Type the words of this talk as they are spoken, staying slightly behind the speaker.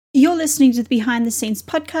listening to the Behind the Scenes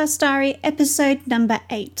Podcast Diary, episode number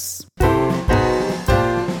 8.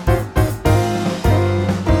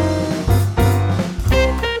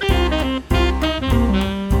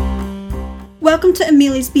 Welcome to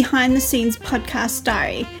Amelia's Behind the Scenes Podcast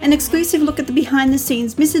Diary, an exclusive look at the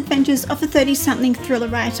behind-the-scenes misadventures of a 30-something thriller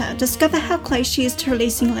writer. Discover how close she is to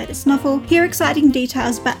releasing her latest novel, hear exciting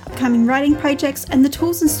details about upcoming writing projects, and the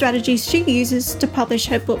tools and strategies she uses to publish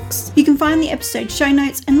her books. You can find the episode show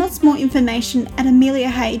notes and lots more information at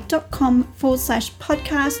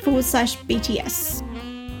ameliahay.com/podcast/BTS.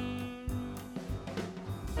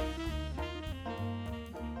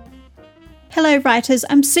 Hello writers,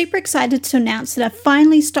 I'm super excited to announce that I've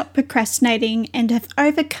finally stopped procrastinating and have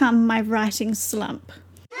overcome my writing slump.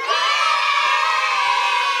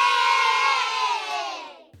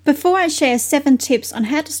 Before I share 7 tips on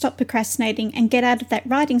how to stop procrastinating and get out of that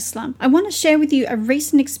writing slump, I want to share with you a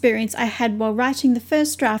recent experience I had while writing the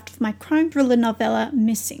first draft of my crime thriller novella,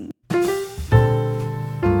 Missing.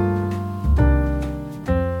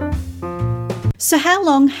 So how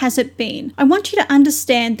long has it been? I want you to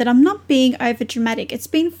understand that I'm not being over dramatic. It's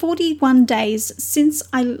been 41 days since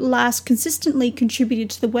I last consistently contributed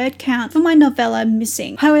to the word count for my novella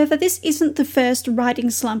Missing. However, this isn't the first writing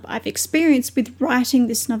slump I've experienced with writing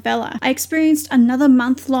this novella. I experienced another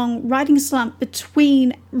month-long writing slump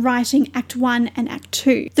between writing Act 1 and Act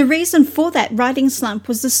 2. The reason for that writing slump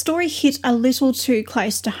was the story hit a little too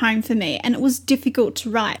close to home for me and it was difficult to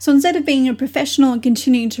write. So instead of being a professional and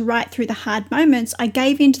continuing to write through the hard moments, I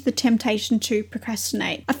gave in to the temptation to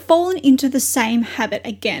procrastinate. I've fallen into the same habit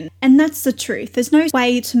again, and that's the truth. There's no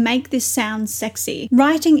way to make this sound sexy.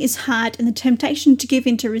 Writing is hard and the temptation to give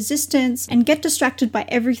in to resistance and get distracted by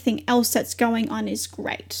everything else that's going on is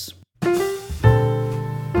great.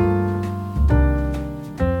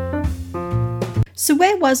 So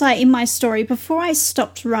where was I in my story before I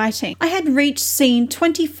stopped writing? I had reached scene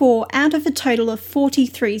 24 out of a total of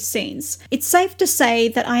 43 scenes. It's safe to say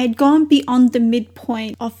that I had gone beyond the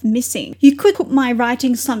midpoint of Missing. You could put my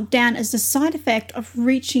writing slump down as a side effect of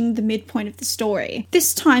reaching the midpoint of the story.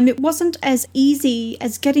 This time it wasn't as easy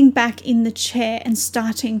as getting back in the chair and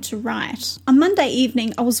starting to write. On Monday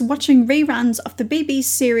evening, I was watching reruns of the BBC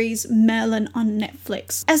series Merlin on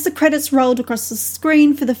Netflix. As the credits rolled across the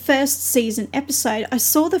screen for the first season episode, I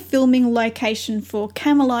saw the filming location for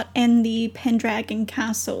Camelot and the Pendragon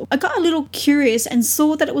Castle. I got a little curious and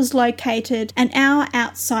saw that it was located an hour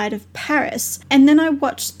outside of Paris, and then I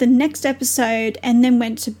watched the next episode and then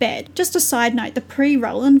went to bed. Just a side note, the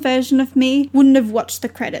pre-Roland version of me wouldn't have watched the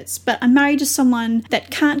credits, but I'm married to someone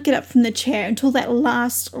that can't get up from the chair until that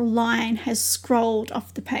last line has scrolled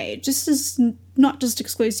off the page. This is not just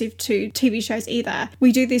exclusive to TV shows either.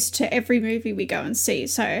 We do this to every movie we go and see,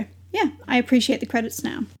 so yeah, I appreciate the credits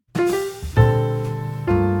now.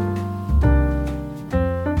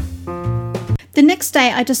 The next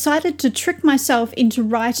day, I decided to trick myself into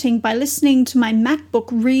writing by listening to my MacBook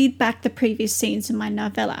read back the previous scenes in my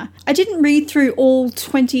novella. I didn't read through all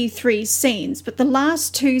 23 scenes, but the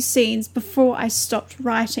last 2 scenes before I stopped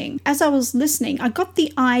writing. As I was listening, I got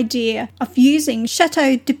the idea of using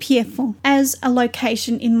Chateau de Pierrefonds as a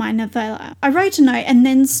location in my novella. I wrote a note and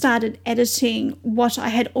then started editing what I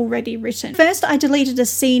had already written. First, I deleted a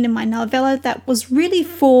scene in my novella that was really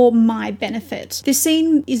for my benefit. This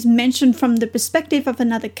scene is mentioned from the perspective of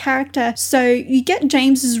another character, so you get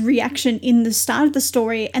James's reaction in the start of the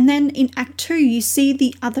story, and then in Act 2 you see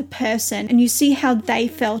the other person and you see how they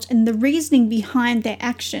felt and the reasoning behind their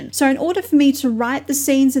action. So in order for me to write the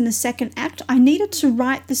scenes in the second act, I needed to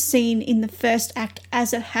write the scene in the first act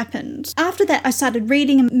as it happened. After that, I started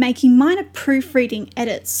reading and making minor proofreading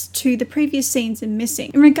edits to the previous scenes in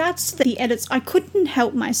Missing. In regards to the edits, I couldn't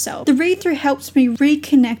help myself. The read-through helped me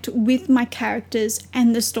reconnect with my characters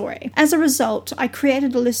and the story. As a result, I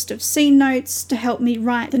created a list of scene notes to help me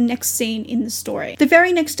write the next scene in the story. The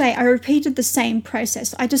very next day, I repeated the same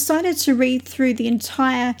process. I decided to read through the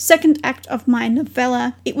entire second act of my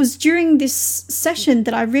novella. It was during this session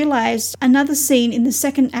that I realized another scene in the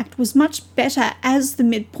second act was much better as the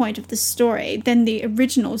midpoint of the story than the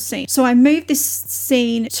original scene. So I moved this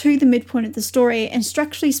scene to the midpoint of the story, and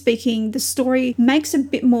structurally speaking, the story makes a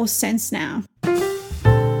bit more sense now.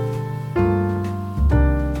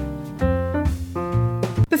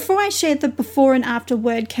 Before I shared the before and after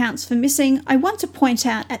word counts for missing, I want to point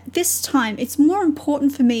out at this time it's more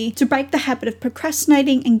important for me to break the habit of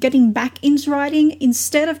procrastinating and getting back into writing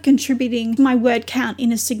instead of contributing to my word count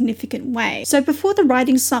in a significant way. So before the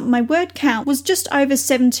writing slump, my word count was just over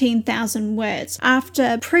 17,000 words.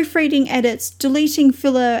 After proofreading edits, deleting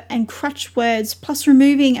filler and crutch words, plus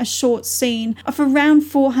removing a short scene of around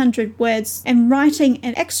 400 words and writing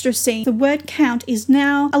an extra scene, the word count is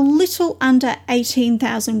now a little under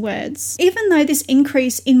 18,000 words. Even though this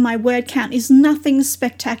increase in my word count is nothing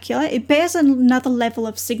spectacular, it bears another level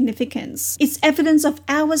of significance. It's evidence of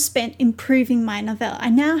hours spent improving my novella. I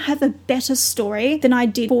now have a better story than I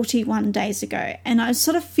did 41 days ago, and I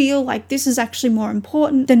sort of feel like this is actually more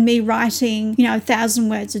important than me writing, 1,000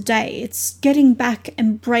 words a day. It's getting back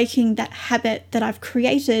and breaking that habit that I've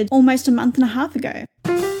created almost a month and a half ago.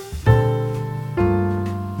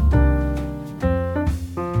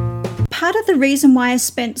 Part of the reason why I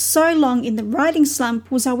spent so long in the writing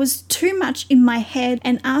slump was I was too much in my head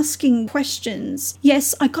and asking questions.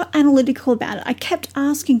 Yes, I got analytical about it. I kept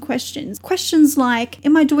asking questions. Questions like,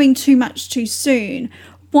 am I doing too much too soon?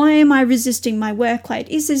 Why am I resisting my workload?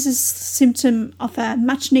 Is this a symptom of a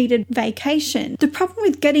much needed vacation? The problem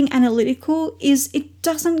with getting analytical is it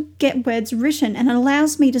doesn't get words written and it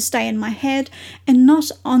allows me to stay in my head and not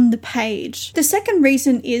on the page. The second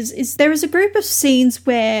reason is there is a group of scenes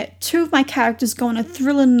where two of my characters go on a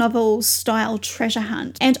thriller novel style treasure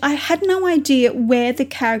hunt, and I had no idea where the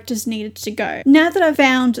characters needed to go. Now that I've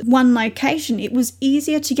found one location, it was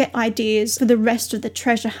easier to get ideas for the rest of the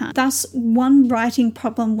treasure hunt. Thus, one writing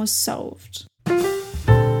problem was solved.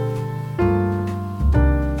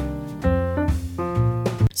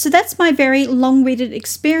 So that's my very long-winded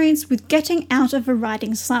experience with getting out of a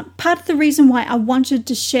writing slump. Part of the reason why I wanted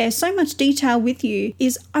to share so much detail with you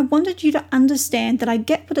is I wanted you to understand that I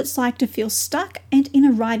get what it's like to feel stuck and in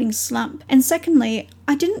a writing slump. And secondly,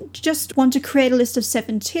 I didn't just want to create a list of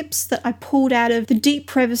 7 tips that I pulled out of the deep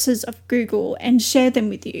crevices of Google and share them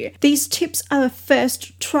with you. These tips are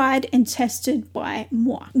first tried and tested by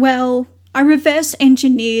moi. Well, I reverse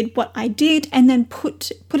engineered what I did and then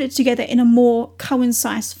put it together in a more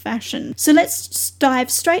concise fashion. So let's dive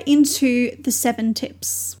straight into the 7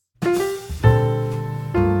 tips.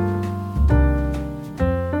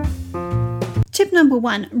 Tip number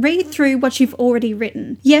 1, read through what you've already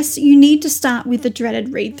written. Yes, you need to start with the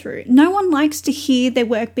dreaded read through. No one likes to hear their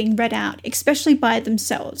work being read out, especially by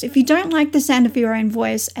themselves. If you don't like the sound of your own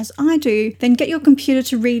voice, as I do, then get your computer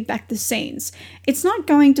to read back the scenes. It's not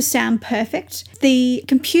going to sound perfect. The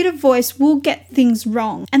computer voice will get things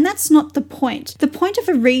wrong, and that's not the point. The point of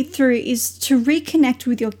a read through is to reconnect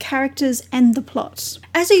with your characters and the plot.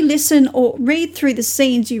 As you listen or read through the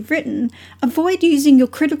scenes you've written, avoid using your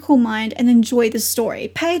critical mind and enjoy the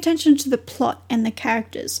story. Pay attention to the plot and the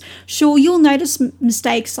characters. Sure, you'll notice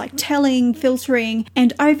mistakes like telling, filtering,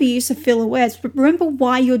 and overuse of filler words, but remember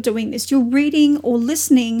why you're doing this. You're reading or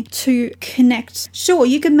listening to connect. Sure,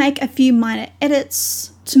 you can make a few minor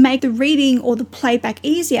edits to make the reading or the playback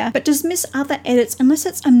easier, but dismiss other edits unless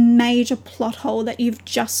it's a major plot hole that you've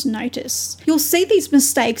just noticed. You'll see these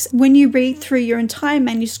mistakes when you read through your entire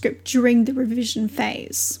manuscript during the revision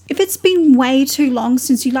phase. If it's been way too long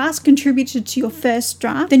since you last contributed to your first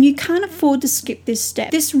draft, then you can't afford to skip this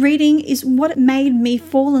step. This reading is what made me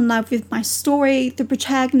fall in love with my story, the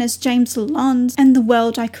protagonist James Lalonde, and the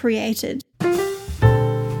world I created.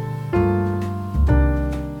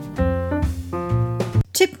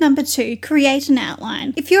 Tip number 2, create an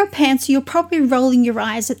outline. If you're a pantser, you're probably rolling your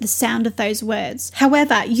eyes at the sound of those words.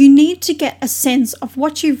 However, you need to get a sense of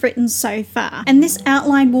what you've written so far, and this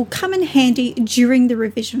outline will come in handy during the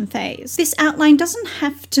revision phase. This outline doesn't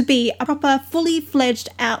have to be a proper, fully fledged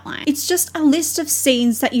outline. It's just a list of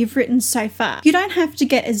scenes that you've written so far. You don't have to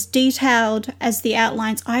get as detailed as the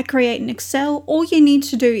outlines I create in Excel. All you need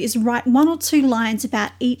to do is write 1 or 2 lines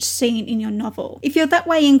about each scene in your novel. If you're that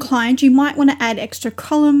way inclined, you might want to add extra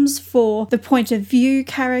columns for the point of view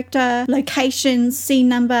character, location, scene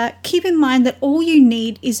number. Keep in mind that all you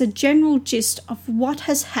need is a general gist of what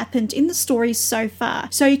has happened in the story so far,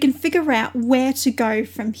 so you can figure out where to go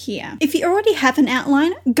from here. If you already have an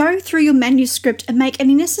outline, go through your manuscript and make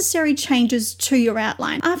any necessary changes to your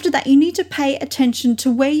outline. After that, you need to pay attention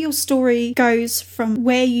to where your story goes from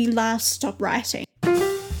where you last stopped writing.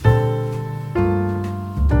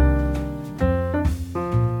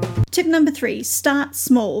 Tip number 3, start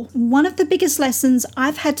small. One of the biggest lessons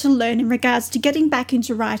I've had to learn in regards to getting back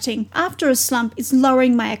into writing after a slump is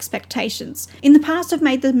lowering my expectations. In the past, I've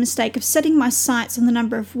made the mistake of setting my sights on the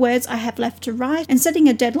number of words I have left to write and setting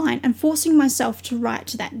a deadline and forcing myself to write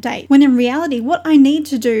to that date, when in reality, what I need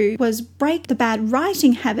to do was break the bad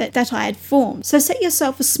writing habit that I had formed. So set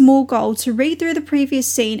yourself a small goal to read through the previous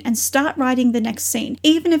scene and start writing the next scene,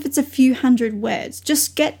 even if it's a few hundred words.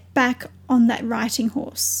 Just get back on that writing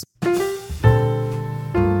horse.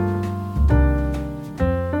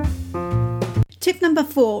 Tip number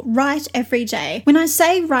 4, write every day. When I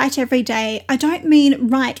say write every day, I don't mean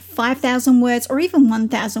write 5,000 words or even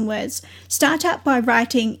 1,000 words. Start out by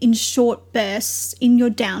writing in short bursts in your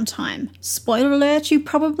downtime. Spoiler alert, you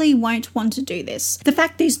probably won't want to do this. The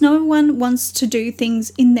fact is, no one wants to do things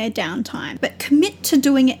in their downtime, but commit to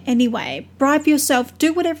doing it anyway. Bribe yourself,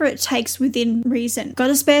 do whatever it takes within reason. Got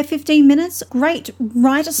a spare 15 minutes? Great,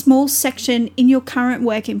 write a small section in your current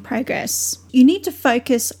work in progress. You need to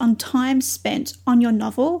focus on time spent on your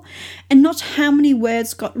novel and not how many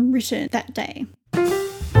words got written that day.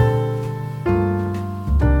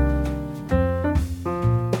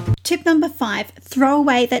 Tip number 5, throw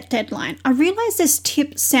away that deadline. I realize this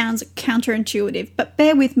tip sounds counterintuitive, but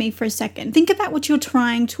bear with me for a second. Think about what you're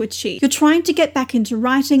trying to achieve. You're trying to get back into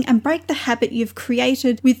writing and break the habit you've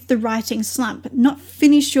created with the writing slump, not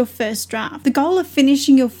finish your first draft. The goal of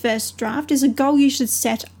finishing your first draft is a goal you should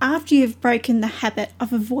set after you've broken the habit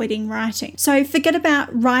of avoiding writing. So forget about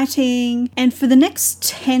writing, and for the next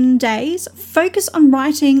 10 days, focus on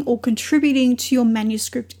writing or contributing to your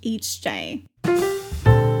manuscript each day.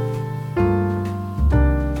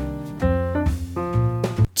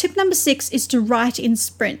 Tip number 6 is to write in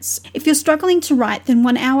sprints. If you're struggling to write, then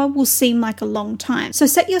 1 hour will seem like a long time. So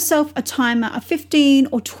set yourself a timer of 15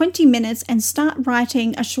 or 20 minutes and start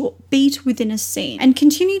writing a short beat within a scene and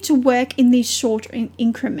continue to work in these short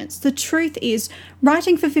increments. The truth is,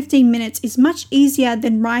 writing for 15 minutes is much easier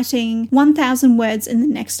than writing 1,000 words in the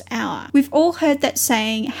next hour. We've all heard that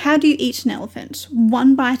saying, how do you eat an elephant?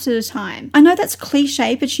 One bite at a time. I know that's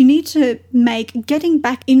cliche, but you need to make getting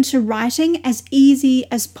back into writing as easy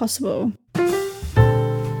as possible.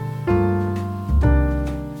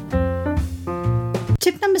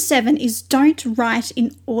 Tip number 7 is don't write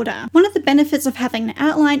in order. One of the benefits of having an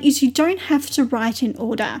outline is you don't have to write in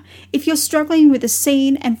order. If you're struggling with a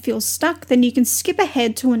scene and feel stuck, then you can skip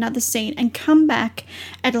ahead to another scene and come back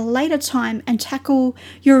at a later time and tackle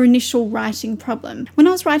your initial writing problem. When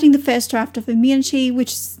I was writing the first draft of Immunity,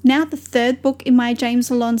 which is now the 3rd book in my James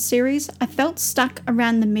Lalonde series, I felt stuck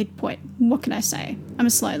around the midpoint. What can I say? I'm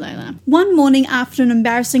a slow learner. One morning after an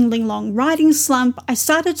embarrassingly long writing slump, I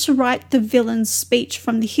started to write the villain's speech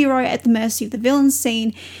from the hero at the mercy of the villain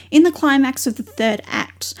scene in the climax of the 3rd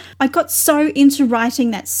act. I got so into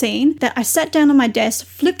writing that scene that I sat down on my desk,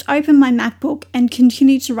 flipped open my MacBook, and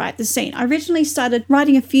continued to write the scene. I originally started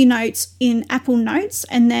writing a few notes in Apple Notes,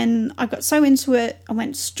 and then I got so into it, I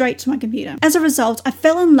went straight to my computer. As a result, I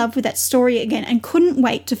fell in love with that story again and couldn't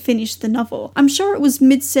wait to finish the novel. I'm sure it was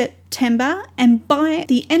mid-September, and by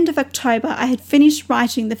the end of October, I had finished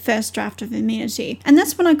writing the first draft of Immunity. And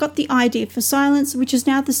that's when I got the idea for Silence, which is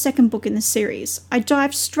now the 2nd book in the series. I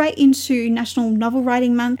dived straight into National Novel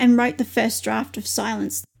Writing Month and wrote the first draft of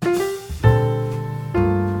Silence.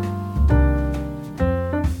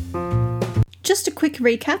 Just a quick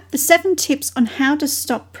recap, the 7 tips on how to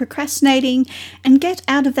stop procrastinating and get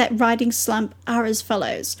out of that writing slump are as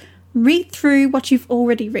follows. Read through what you've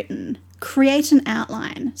already written. Create an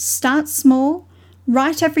outline. Start small.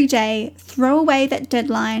 Write every day. Throw away that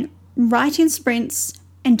deadline. Write in sprints.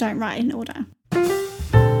 And don't write in order.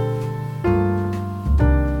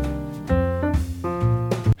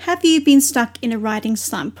 Have you been stuck in a writing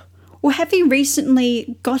slump? Or have you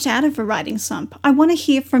recently got out of a writing slump? I want to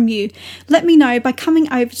hear from you. Let me know by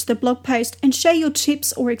coming over to the blog post and share your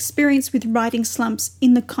tips or experience with writing slumps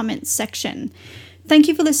in the comments section. Thank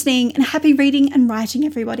you for listening, and happy reading and writing,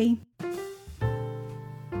 everybody.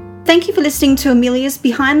 Thank you for listening to Amelia's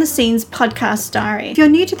Behind the Scenes podcast diary. If you're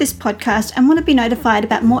new to this podcast and want to be notified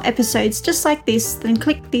about more episodes just like this, then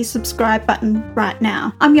click the subscribe button right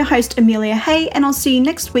now. I'm your host, Amelia Hay, and I'll see you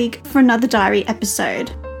next week for another diary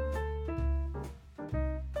episode.